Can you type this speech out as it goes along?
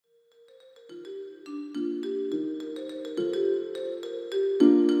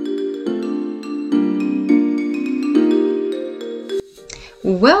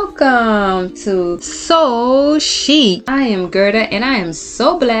Welcome to Soul Chic. I am Gerda and I am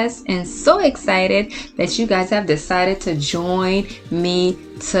so blessed and so excited that you guys have decided to join me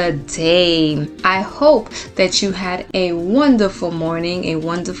today. I hope that you had a wonderful morning, a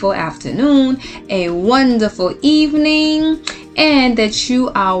wonderful afternoon, a wonderful evening, and that you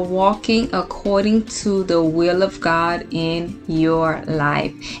are walking according to the will of God in your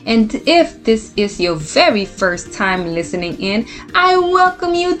life. And if this is your very first time listening in, I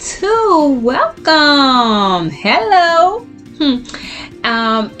welcome you too. Welcome. Hello.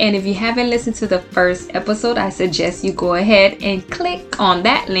 And if you haven't listened to the first episode, I suggest you go ahead and click on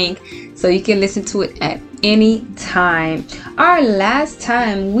that link so you can listen to it at any time. Our last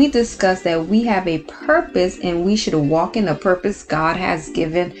time we discussed that we have a purpose and we should walk in the purpose God has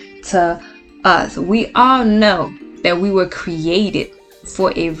given to us. We all know that we were created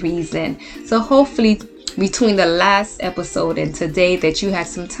for a reason. So hopefully between the last episode and today that you had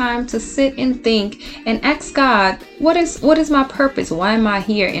some time to sit and think and ask God, what is my purpose? Why am I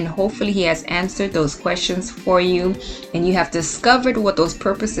here? And hopefully he has answered those questions for you and you have discovered what those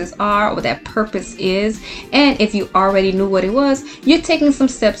purposes are, what that purpose is. And if you already knew what it was, you're taking some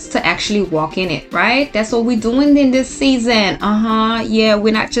steps to actually walk in it, right? That's what we're doing in this season. Yeah,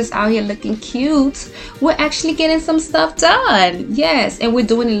 we're not just out here looking cute. We're actually getting some stuff done. Yes, and we're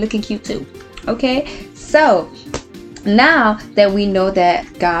doing it looking cute too. Okay, so now that we know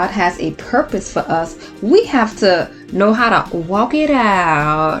that God has a purpose for us, we have to know how to walk it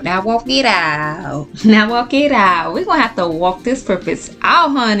out. Now walk it out. We're going to have to walk this purpose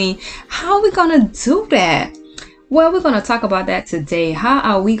out, honey. How are we going to do that? Well, we're going to talk about that today. How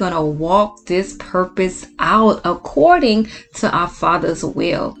are we going to walk this purpose out according to our Father's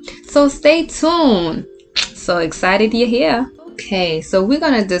will? So stay tuned. So excited you're here. Okay, so we're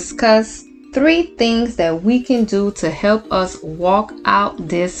going to discuss 3 things that we can do to help us walk out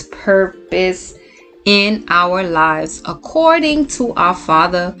this purpose in our lives according to our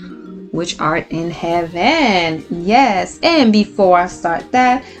Father which art in heaven. Yes, and before I start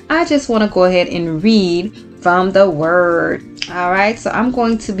that, I just want to go ahead and read from the word. All right, so I'm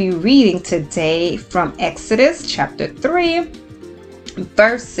going to be reading today from Exodus chapter 3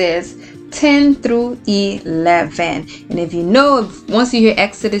 verses 10 through 11. And if you know, once you hear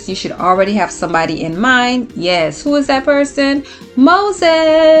Exodus, you should already have somebody in mind. Yes, who is that person?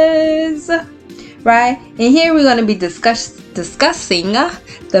 Moses, right? And here we're going to be discussing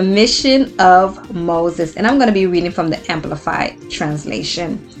the mission of Moses, and I'm going to be reading from the Amplified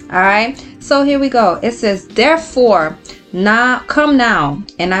translation. All right, so here we go. It says, therefore now come now,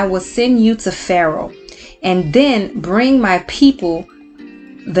 and I will send you to Pharaoh, and then bring my people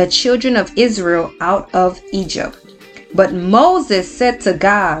the children of Israel out of Egypt. But Moses said to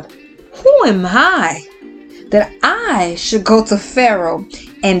God, who am I that I should go to Pharaoh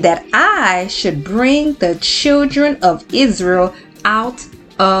and that I should bring the children of Israel out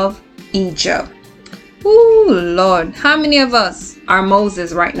of Egypt? Ooh, Lord, how many of us are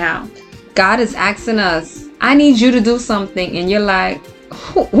Moses right now? God is asking us, I need you to do something. And you're like,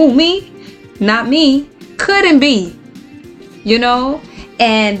 who me? Not me. Couldn't be, you know?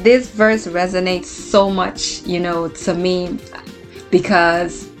 And this verse resonates so much, to me,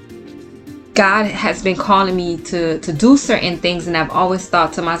 because God has been calling me to do certain things. And I've always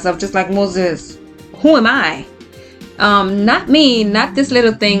thought to myself, just like Moses, who am I? Not me, not this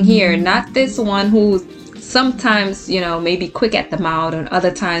little thing here, not this one who sometimes, maybe quick at the mouth and other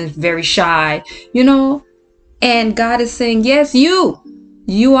times very shy, And God is saying, yes, you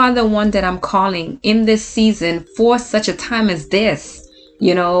are the one that I'm calling in this season for such a time as this.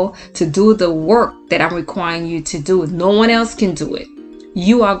 To do the work that I'm requiring you to do. No one else can do it.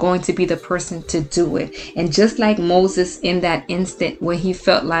 You are going to be the person to do it. And just like Moses in that instant where he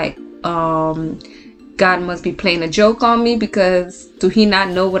felt like God must be playing a joke on me, because do he not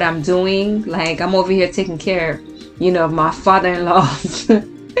know what I'm doing? Like, I'm over here taking care, of my father-in-law's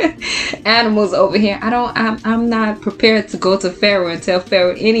animals over here. I'm not prepared to go to Pharaoh and tell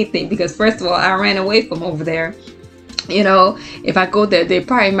Pharaoh anything, because first of all, I ran away from over there. If I go there, they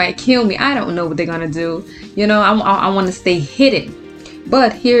probably might kill me. I don't know what they're going to do. I want to stay hidden.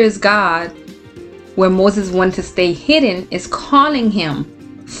 But here is God, where Moses wanted to stay hidden, is calling him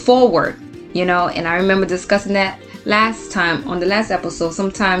forward, And I remember discussing that last time on the last episode.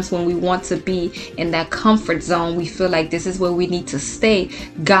 Sometimes when we want to be in that comfort zone, we feel like this is where we need to stay.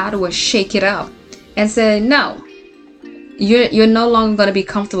 God will shake it up and say, no. You're no longer going to be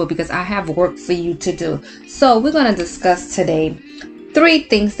comfortable, because I have work for you to do. So we're going to discuss today 3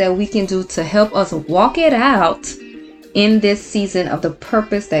 things that we can do to help us walk it out in this season of the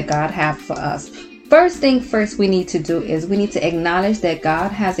purpose that God has for us. first thing first we need to do is we need to acknowledge that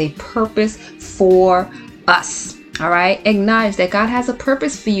God has a purpose for us. All right. Acknowledge that God has a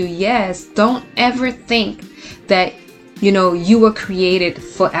purpose for you. Yes. Don't ever think that, you were created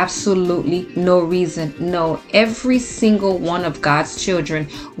for absolutely no reason. No, every single one of God's children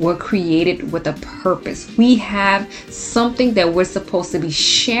were created with a purpose. We have something that we're supposed to be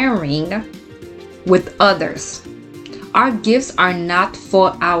sharing with others. Our gifts are not for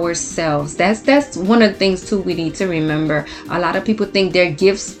ourselves. That's one of the things too we need to remember. A lot of people think their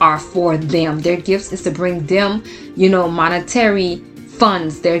gifts are for them. Their gifts is to bring them, monetary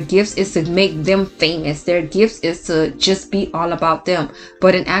funds. Their gifts is to make them famous. Their gifts is to just be all about them.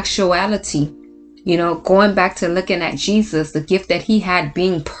 But in actuality, going back to looking at Jesus, the gift that he had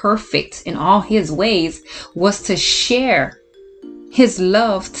being perfect in all his ways was to share his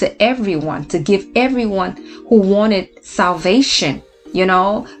love to everyone, to give everyone who wanted salvation.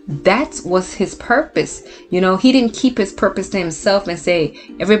 That was his purpose. He didn't keep his purpose to himself and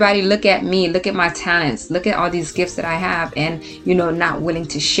say, everybody look at me, look at my talents, look at all these gifts that I have, and, not willing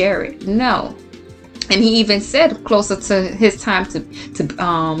to share it. No. And he even said closer to his time to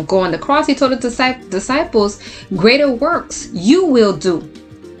go on the cross, he told the disciples, greater works you will do.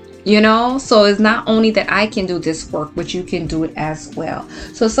 So it's not only that I can do this work, but you can do it as well.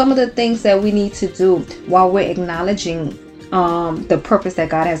 So some of the things that we need to do while we're acknowledging the purpose that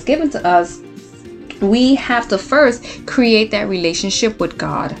God has given to us, we have to first create that relationship with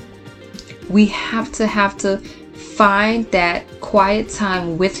God. We have to find that quiet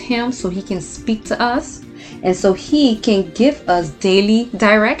time with him so he can speak to us and so he can give us daily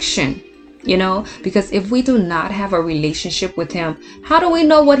direction. Because if we do not have a relationship with him, how do we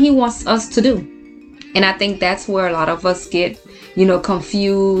know what he wants us to do? And I think that's where a lot of us get,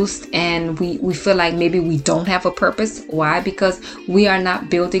 confused, and we feel like maybe we don't have a purpose. Why? Because we are not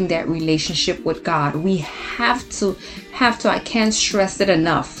building that relationship with God. We have to, I can't stress it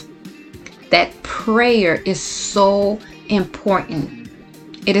enough, that prayer is so important.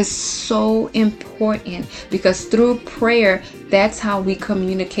 It is so important because through prayer, that's how we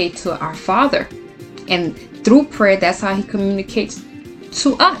communicate to our Father. And through prayer, that's how he communicates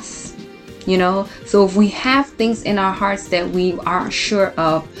to us. So if we have things in our hearts that we aren't sure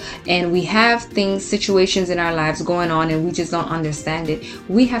of, and we have situations in our lives going on and we just don't understand it,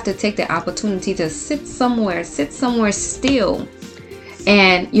 we have to take the opportunity to sit somewhere still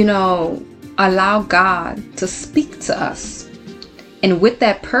and, allow God to speak to us. And with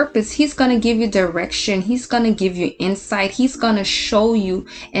that purpose, he's going to give you direction. He's going to give you insight. He's going to show you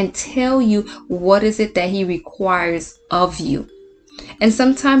and tell you what is it that he requires of you. And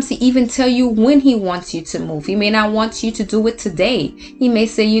sometimes he even tell you when he wants you to move. He may not want you to do it today. He may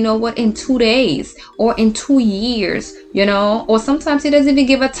say, in 2 days or in 2 years, or sometimes he doesn't even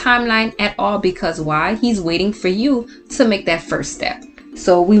give a timeline at all. Because why? He's waiting for you to make that first step.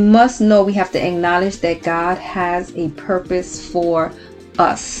 So we must know, we have to acknowledge that God has a purpose for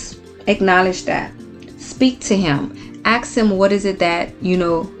us. Acknowledge that. Speak to him. Ask him what is it that,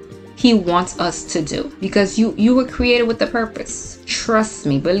 he wants us to do. Because you were created with a purpose. Trust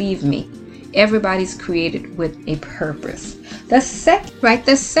me, believe me. Everybody's created with a purpose. The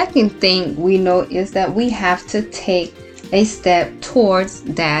second thing we know is that we have to take a step towards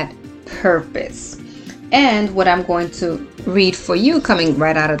that purpose. And what I'm going to read for you, coming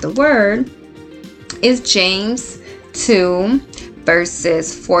right out of the word, is James 2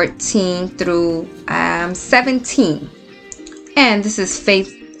 verses 14 through 17. And this is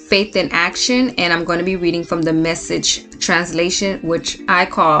faith in action. And I'm going to be reading from the Message translation, which I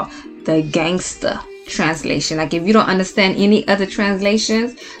call the gangster translation. Like if you don't understand any other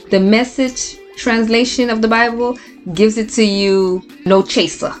translations, the Message translation of the Bible gives it to you no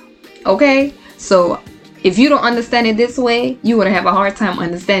chaser. Okay? So if you don't understand it this way, you would have a hard time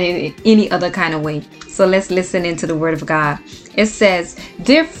understanding it any other kind of way. So let's listen into the word of God. It says,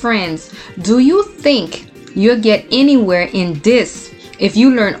 "Dear friends, do you think you'll get anywhere in this if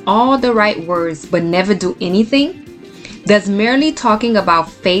you learn all the right words but never do anything? Does merely talking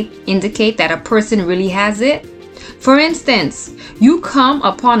about faith indicate that a person really has it? For instance, you come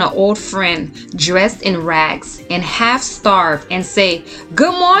upon an old friend dressed in rags and half starved and say,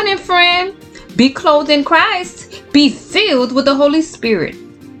 'Good morning, friend. Be clothed in Christ. Be filled with the Holy Spirit,'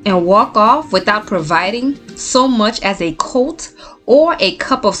 and walk off without providing so much as a coat or a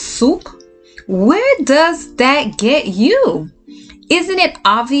cup of soup? Where does that get you? Isn't it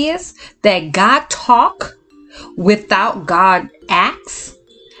obvious that God talk without God acts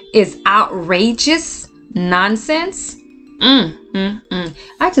is outrageous nonsense?"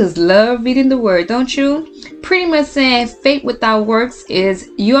 I just love reading the word, don't you? pretty much saying faith without works is,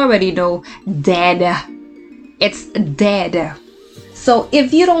 you already know, dead. It's dead. So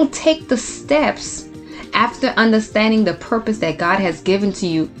if you don't take the steps after understanding the purpose that God has given to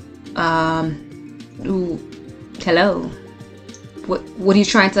you, hello, what are you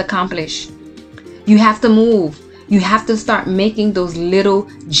trying to accomplish? You have to move. You have to start making those little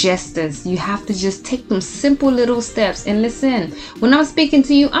gestures. You have to just take them simple little steps. And listen, when I'm speaking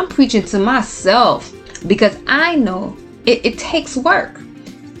to you, I'm preaching to myself, because I know it takes work.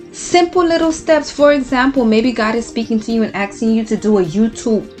 Simple little steps. For example, maybe God is speaking to you and asking you to do a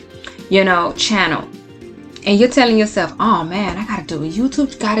YouTube, channel. And you're telling yourself, oh man, I gotta do a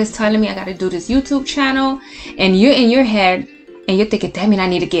YouTube. God is telling me I gotta do this YouTube channel. And you're in your head and you're thinking, that means I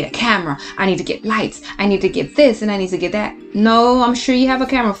need to get a camera. I need to get lights. I need to get this and I need to get that. No, I'm sure you have a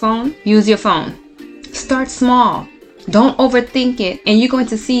camera phone. Use your phone. Start small. Don't overthink it. And you're going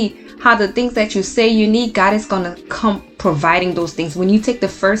to see how the things that you say you need, God is going to come providing those things. When you take the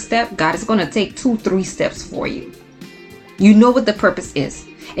first step, God is going to take 2-3 steps for you. You know what the purpose is.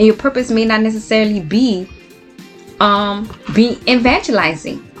 And your purpose may not necessarily be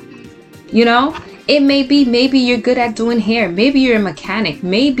evangelizing. It may be, maybe you're good at doing hair. Maybe you're a mechanic.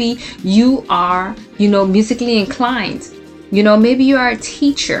 Maybe you are, musically inclined. Maybe you are a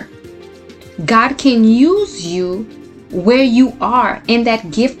teacher. God can use you where you are in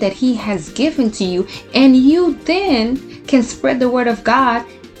that gift that He has given to you. And you then can spread the word of God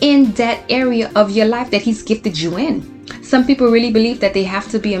in that area of your life that He's gifted you in. Some people really believe that they have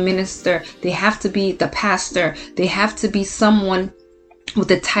to be a minister. They have to be the pastor. They have to be someone with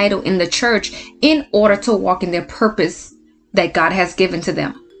a title in the church in order to walk in their purpose that God has given to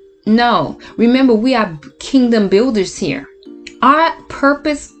them. No, remember, we are kingdom builders here. Our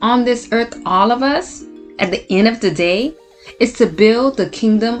purpose on this earth, all of us, at the end of the day, is to build the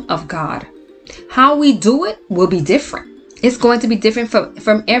kingdom of God. How we do it will be different. It's going to be different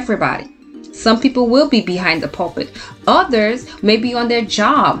from everybody. Some people will be behind the pulpit. Others may be on their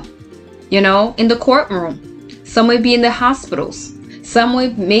job, in the courtroom. Some may be in the hospitals. Some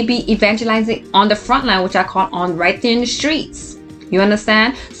may be evangelizing on the front line, which I call on right there in the streets. You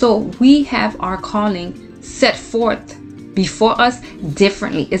understand? So we have our calling set forth before us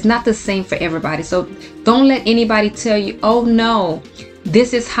differently. It's not the same for everybody. So don't let anybody tell you, oh no,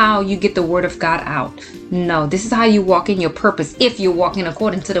 this is how you get the word of God out. No, this is how you walk in your purpose if you're walking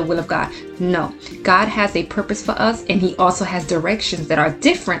according to the will of God. No, God has a purpose for us, and He also has directions that are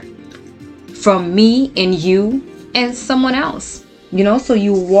different from me and you and someone else. So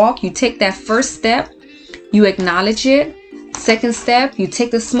you walk, you take that first step, you acknowledge it. Second step, you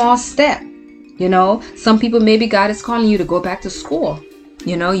take the small step. Some people, maybe God is calling you to go back to school.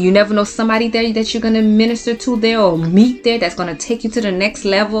 You never know, somebody there that you're going to minister to there or meet there that's going to take you to the next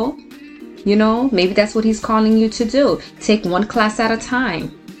level. Maybe that's what He's calling you to do. Take one class at a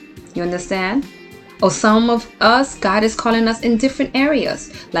time. You understand? Or some of us, God is calling us in different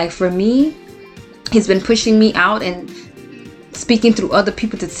areas. Like for me, He's been pushing me out and speaking through other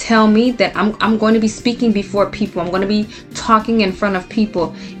people to tell me that I'm going to be speaking before people. I'm going to be talking in front of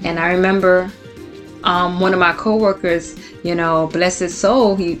people. And I remember one of my coworkers, bless his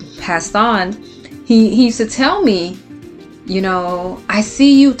soul, he passed on. He used to tell me, I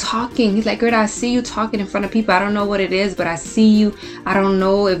see you talking. He's like, Gerda, I see you talking in front of people. I don't know what it is, but I see you. I don't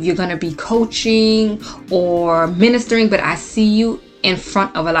know if you're going to be coaching or ministering, but I see you in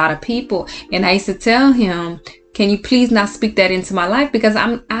front of a lot of people. And I used to tell him, can you please not speak that into my life? Because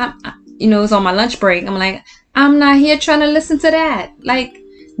I'm it's on my lunch break. I'm like, I'm not here trying to listen to that. Like,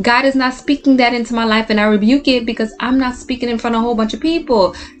 God is not speaking that into my life, and I rebuke it because I'm not speaking in front of a whole bunch of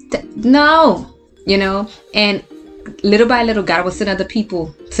people. No, and little by little, God will send other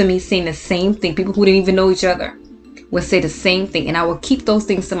people to me saying the same thing. People who didn't even know each other will say the same thing, and I will keep those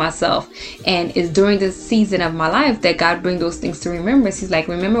things to myself. And it's during this season of my life that God brings those things to remembrance. He's like,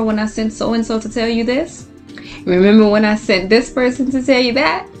 remember when I sent so-and-so to tell you this? Remember when I sent this person to tell you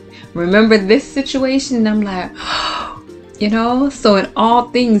that? Remember this situation? And I'm like, so in all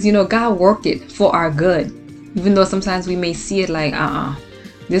things, God worked it for our good. Even though sometimes we may see it like,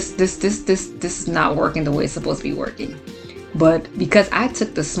 this is not working the way it's supposed to be working. But because I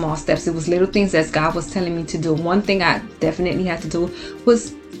took the small steps, it was little things that God was telling me to do. One thing I definitely had to do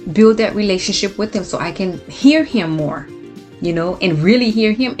was build that relationship with Him so I can hear Him more, and really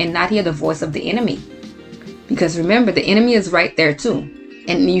hear Him and not hear the voice of the enemy. Because remember, the enemy is right there too.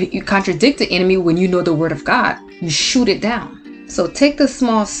 And you contradict the enemy when you know the word of God. You shoot it down. So take the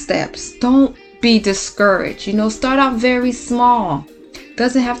small steps. Don't be discouraged. Start out very small.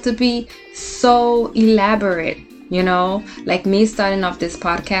 Doesn't have to be so elaborate. Like me starting off this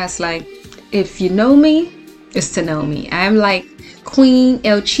podcast. Like, if you know me, is to know me. I'm like Queen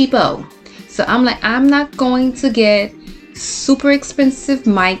El Cheapo. So I'm like, I'm not going to get super expensive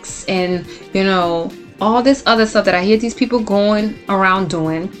mics and, all this other stuff that I hear these people going around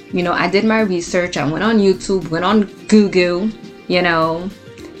doing. I did my research. I went on YouTube, went on Google,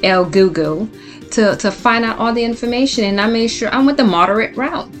 El Google, to find out all the information. And I made sure I went the moderate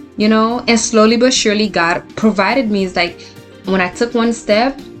route, and slowly but surely God provided me. It's like when I took one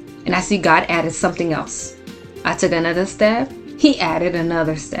step and I see God added something else. I took another step. He added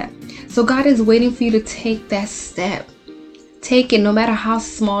another step. So God is waiting for you to take that step. Take it, no matter how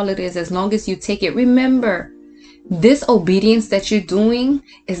small it is, as long as you take it. Remember, this obedience that you're doing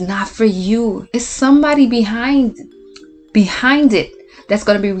is not for you. It's somebody behind it that's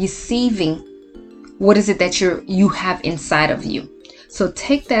going to be receiving what is it that you have inside of you. So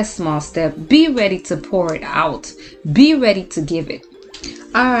take that small step. Be ready to pour it out. Be ready to give it.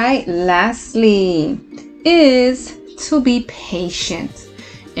 All right. Lastly is to be patient.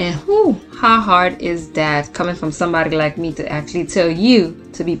 And how hard is that coming from somebody like me to actually tell you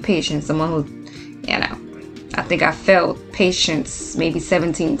to be patient? Someone who, I think I failed patience maybe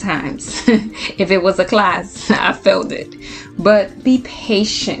 17 times. If it was a class, I failed it. But be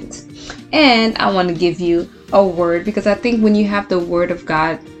patient. And I want to give you a word, because I think when you have the word of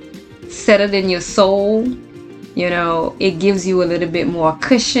God settled in your soul, it gives you a little bit more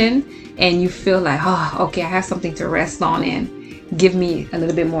cushion, and you feel like, okay, I have something to rest on and give me a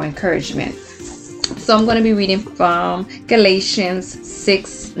little bit more encouragement. So I'm going to be reading from Galatians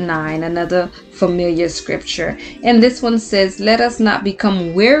 6:9, another familiar scripture. And this one says, "Let us not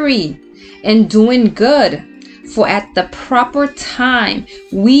become weary in doing good, for at the proper time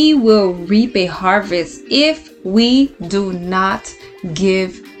we will reap a harvest if we do not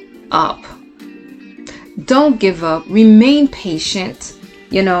give up." Don't give up. Remain patient.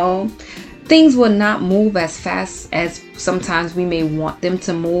 Things will not move as fast as sometimes we may want them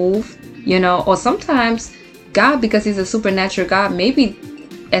to move, or sometimes God, because he's a supernatural God, maybe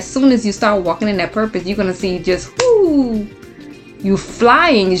as soon as you start walking in that purpose, you're going to see just, you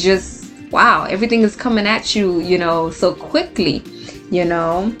flying. Is just, wow, everything is coming at you, so quickly,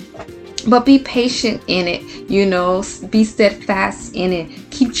 But be patient in it, be steadfast in it.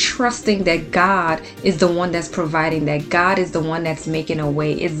 Keep trusting that God is the one that's providing, that God is the one that's making a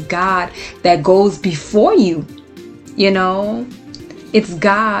way. It's God that goes before you, It's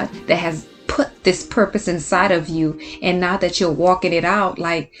God that has put this purpose inside of you. And now that you're walking it out,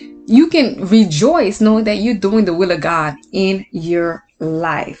 like, you can rejoice knowing that you're doing the will of God in your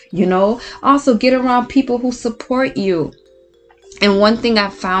life, Also get around people who support you. And one thing I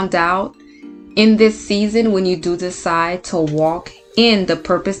found out in this season, when you do decide to walk in the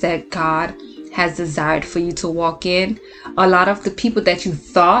purpose that God has desired for you to walk in, a lot of the people that you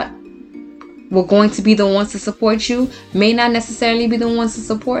thought were going to be the ones to support you may not necessarily be the ones to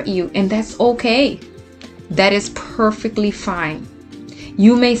support you. And that's okay. That is perfectly fine.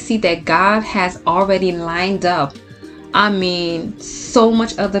 You may see that God has already lined up, so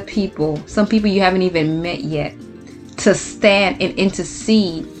much other people, some people you haven't even met yet, to stand and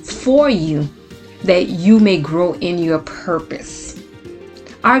intercede for you, that you may grow in your purpose.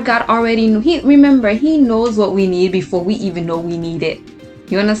 Our God already knew. He knows what we need before we even know we need it.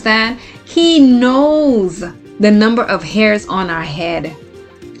 You understand? He knows the number of hairs on our head.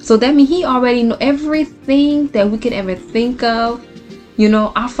 So that means he already knows everything that we could ever think of.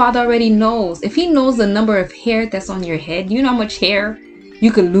 Our Father already knows. If he knows the number of hair that's on your head, you know how much hair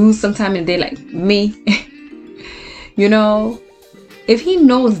you could lose sometime in a day, like me. If he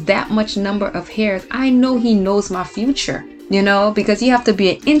knows that much number of hairs, I know he knows my future, because you have to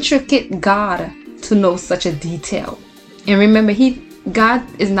be an intricate God to know such a detail. And remember, God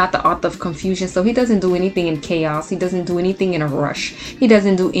is not the author of confusion, so he doesn't do anything in chaos. He doesn't do anything in a rush. He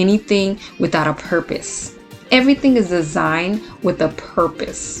doesn't do anything without a purpose. Everything is designed with a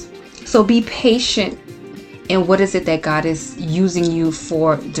purpose. So be patient in what is it that God is using you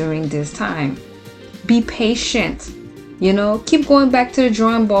for during this time. Be patient. Keep going back to the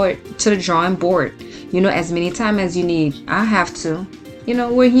drawing board, as many times as you need. I have to.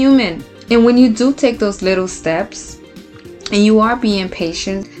 We're human. And when you do take those little steps and you are being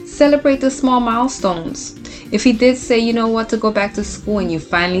patient, celebrate the small milestones. If he did say, to go back to school, and you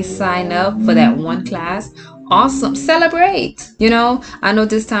finally sign up for that one class, awesome. Celebrate. I know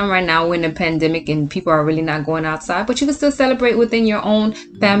this time right now we're in a pandemic and people are really not going outside, but you can still celebrate within your own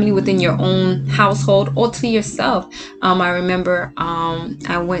family, within your own household, or to yourself. I remember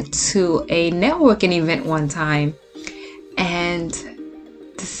I went to a networking event one time, and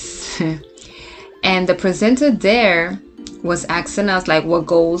the presenter there was asking us like what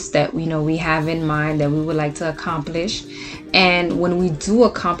goals that we have in mind that we would like to accomplish. And when we do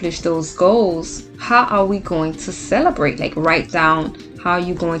accomplish those goals, how are we going to celebrate? Like, write down how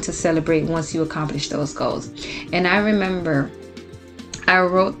you're going to celebrate once you accomplish those goals. And I remember I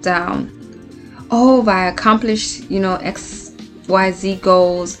wrote down, if I accomplish, XYZ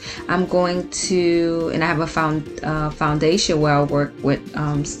goals, I'm going to, and I have a foundation where I work with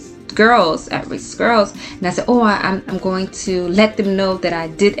girls, at-risk girls, and I said, I'm going to let them know that I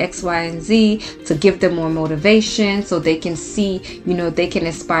did X, Y, and Z to give them more motivation so they can see, they can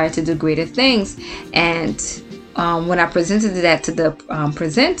aspire to do greater things. And when I presented that to the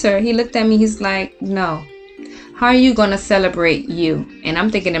presenter, he looked at me, he's like, no, how are you going to celebrate you? And I'm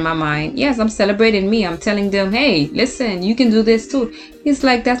thinking in my mind, yes, I'm celebrating me. I'm telling them, hey, listen, you can do this too. He's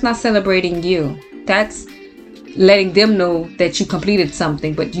like, that's not celebrating you. That's letting them know that you completed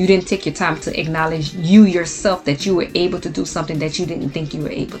something, but you didn't take your time to acknowledge you yourself, that you were able to do something that you didn't think you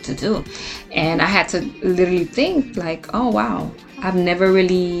were able to do. And I had to literally think like, oh wow, I've never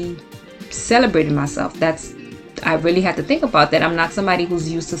really celebrated myself. I really had to think about that. I'm not somebody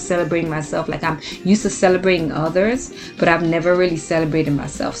who's used to celebrating myself. Like, I'm used to celebrating others, but I've never really celebrated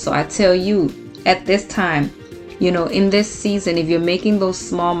myself. So I tell you, at this time, in this season, if you're making those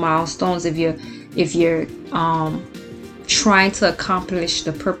small milestones, if you're trying to accomplish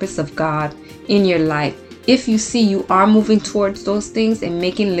the purpose of God in your life, if you see you are moving towards those things and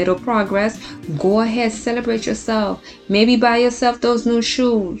making little progress, go ahead, celebrate yourself. Maybe buy yourself those new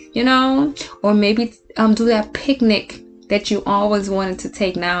shoes, or maybe do that picnic that you always wanted to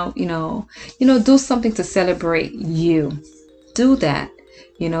take. Now, do something to celebrate you. Do that,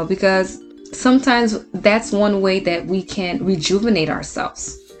 because sometimes that's one way that we can rejuvenate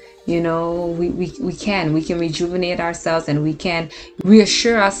ourselves. We can rejuvenate ourselves, and we can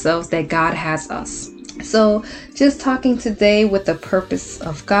reassure ourselves that God has us. So just talking today with the purpose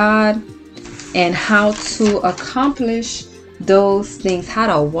of God and how to accomplish those things, how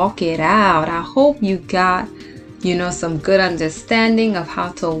to walk it out. I hope you got, some good understanding of how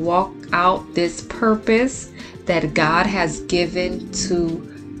to walk out this purpose that God has given to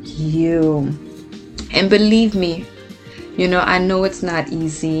you. And believe me, I know it's not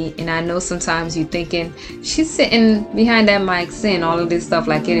easy, and I know sometimes you're thinking, she's sitting behind that mic saying all of this stuff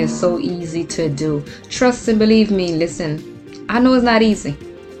like it is so easy to do. Trust and believe me, listen, I know it's not easy.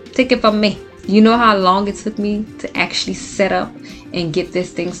 Take it from me. You know how long it took me to actually set up and get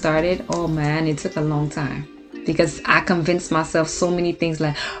this thing started? Oh man, it took a long time. Because I convinced myself so many things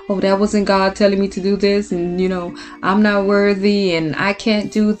like, that wasn't God telling me to do this, and I'm not worthy, and I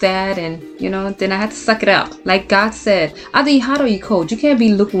can't do that, and then I had to suck it up. Like God said, either you're hot or you're cold. You can't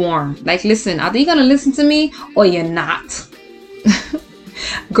be lukewarm. Like, listen, either you're gonna listen to me or you're not.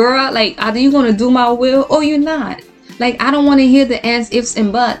 Girl, like, either you're gonna do my will or you're not. Like, I don't want to hear the ands, ifs,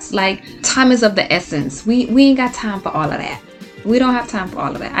 and buts. Like, time is of the essence. We ain't got time for all of that. We don't have time for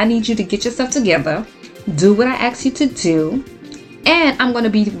all of that. I need you to get yourself together. Do what I ask you to do, and I'm going to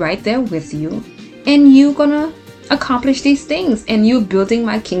be right there with you, and you're going to accomplish these things, and you're building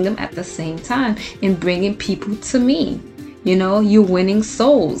my kingdom at the same time and bringing people to me. You're winning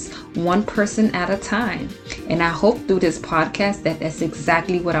souls one person at a time. And I hope through this podcast that's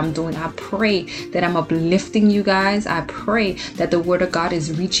exactly what I'm doing. I pray that I'm uplifting you guys. I pray that the word of God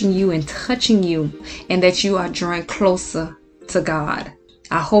is reaching you and touching you, and that you are drawing closer to God.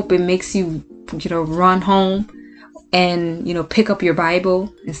 I hope it makes you run home and pick up your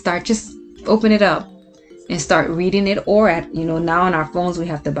Bible and just open it up and start reading it. Or now on our phones we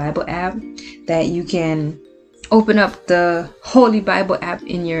have the Bible app that you can open up, the Holy Bible app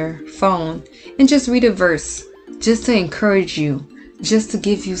in your phone, and just read a verse, just to encourage you, just to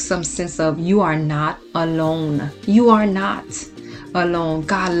give you some sense of you are not alone. You are not alone.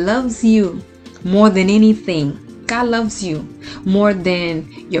 God loves you more than anything. God loves you more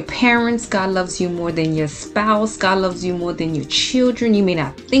than your parents. God loves you more than your spouse. God loves you more than your children. You may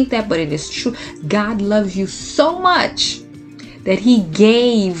not think that, but it is true. God loves you so much that he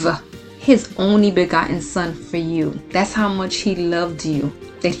gave his only begotten son for you. That's how much he loved you,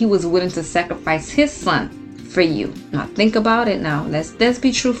 that he was willing to sacrifice his son for you. Now think about it now. Let's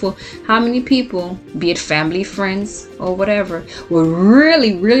be truthful. How many people, be it family, friends, or whatever, will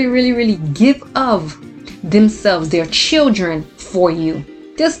really, really, really, really give of themselves, their children, for you?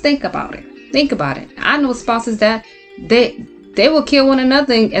 Just think about it. Think about it. I know spouses that they will kill one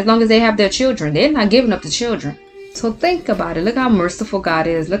another as long as they have their children. They're not giving up the children. So think about it. Look how merciful God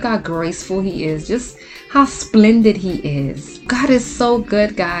is. Look how graceful He is. Just how splendid He is. God is so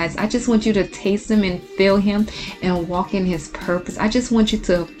good, guys. I just want you to taste Him and feel Him and walk in His purpose. I just want you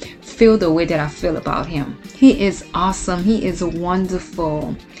to feel the way that I feel about Him. He is awesome. He is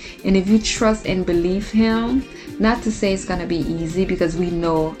wonderful. And if you trust and believe Him, not to say it's going to be easy, because we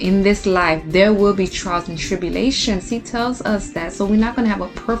know in this life there will be trials and tribulations. He tells us that. So we're not going to have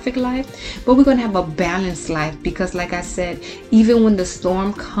a perfect life, but we're going to have a balanced life, because like I said, even when the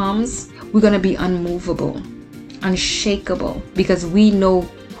storm comes, we're going to be unmovable, unshakable, because we know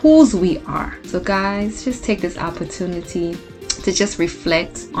whose we are. So guys, just take this opportunity to just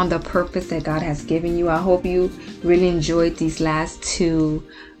reflect on the purpose that God has given you. I hope you really enjoyed these last two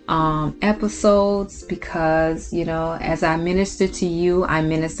episodes, because as I minister to you, I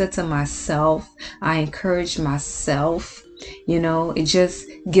minister to myself. I encourage myself. It just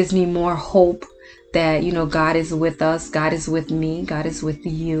gives me more hope that God is with us, God is with me, God is with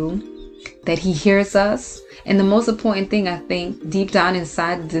you, that He hears us. And the most important thing, I think, deep down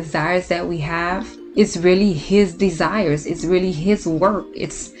inside, the desires that we have, it's really His desires. It's really His work.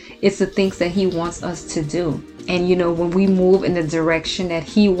 It's the things that He wants us to do. And when we move in the direction that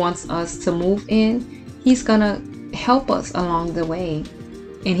He wants us to move in, He's gonna help us along the way,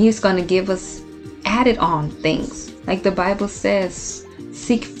 and He's gonna give us added on things. Like the Bible says,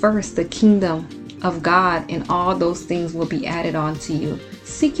 seek first the kingdom of God, and all those things will be added on to you.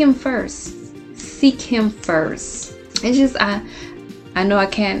 Seek Him first. Seek Him first. It's just I know I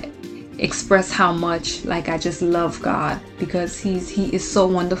can't express how much I just love God, because He is so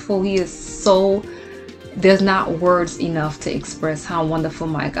wonderful. He is so, there's not words enough to express how wonderful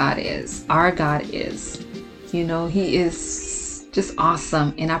my God is. Our God is. He is just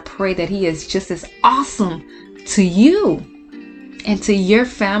awesome. And I pray that He is just as awesome to you and to your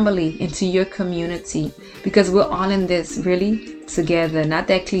family and to your community, because we're all in this really together. Not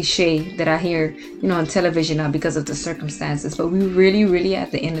that cliche that I hear, on television now because of the circumstances, but we really,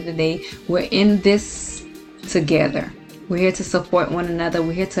 at the end of the day, we're in this together. We're here to support one another.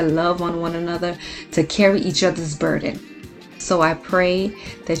 We're here to love on one another, to carry each other's burden. So I pray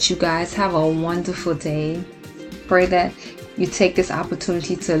that you guys have a wonderful day. Pray that you take this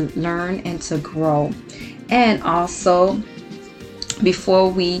opportunity to learn and to grow. And also, before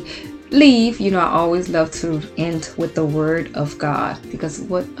we leave, I always love to end with the Word of God, because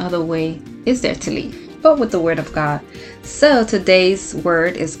what other way is there to leave but with the Word of God? So today's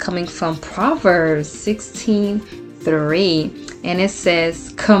word is coming from Proverbs 16:3, and it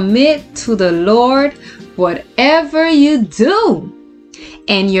says, "Commit to the Lord whatever you do,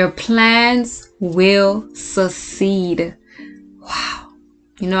 and your plans will succeed." Wow.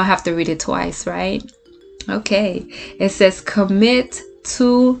 I have to read it twice, right? Okay. It says, commit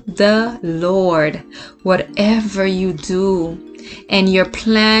to the Lord whatever you do, and your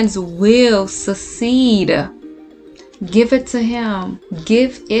plans will succeed. Give it to Him.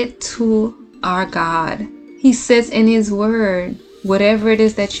 Give it to our God. He says in His word, whatever it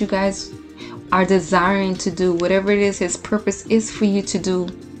is that you guys are desiring to do, whatever it is His purpose is for you to do,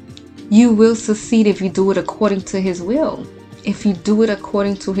 you will succeed if you do it according to His will. If you do it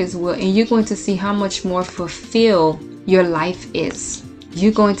according to His will, and you're going to see how much more fulfilled your life is.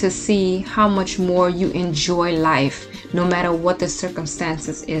 You're going to see how much more you enjoy life, no matter what the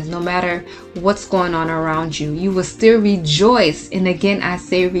circumstances is, no matter what's going on around you. You will still rejoice. And again, I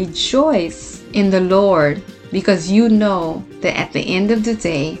say rejoice in the Lord, because you know that at the end of the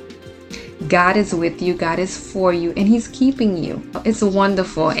day, God is with you, God is for you, and He's keeping you. It's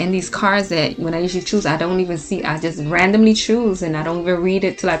wonderful. And these cards that when I usually choose, I don't even see, I just randomly choose, and I don't even read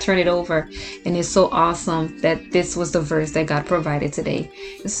it till I turn it over. And it's so awesome that this was the verse that God provided today.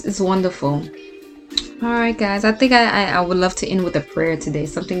 It's wonderful. All right, guys, I think I would love to end with a prayer today.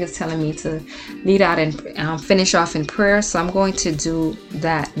 Something is telling me to lead out and finish off in prayer, so I'm going to do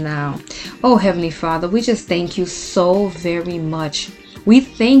that now. Oh, Heavenly Father, we just thank you so very much. We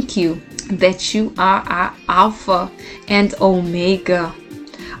thank you that you are our Alpha and Omega,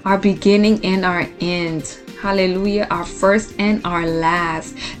 our beginning and our end. Hallelujah, our first and our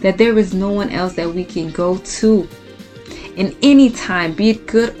last. That there is no one else that we can go to in any time, be it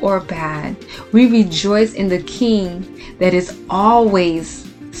good or bad. We rejoice in the King that is always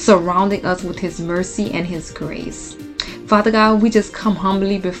surrounding us with His mercy and His grace. Father God, we just come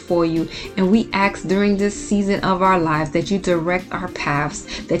humbly before you, and we ask during this season of our lives that you direct our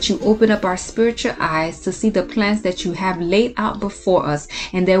paths, that you open up our spiritual eyes to see the plans that you have laid out before us,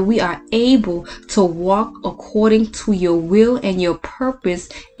 and that we are able to walk according to your will and your purpose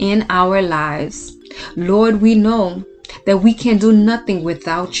in our lives. Lord, we know that we can do nothing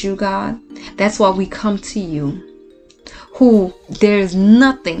without you, God. That's why we come to you. who there's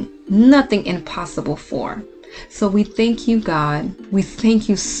nothing impossible for. So we thank you, God. We thank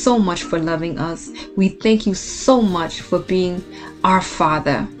you so much for loving us. We thank you so much for being our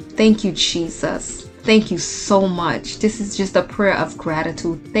Father. Thank you, Jesus. Thank you so much. This is just a prayer of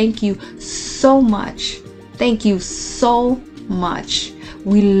gratitude. Thank you so much. Thank you so much.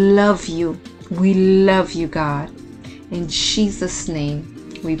 We love you. We love you, God. In Jesus'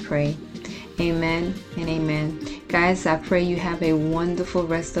 name we pray. Amen and amen. Guys, I pray you have a wonderful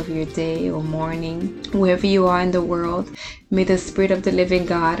rest of your day or morning. Wherever you are in the world, may the Spirit of the living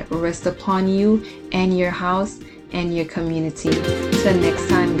God rest upon you and your house and your community. Till next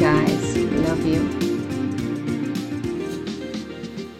time, guys. Love you.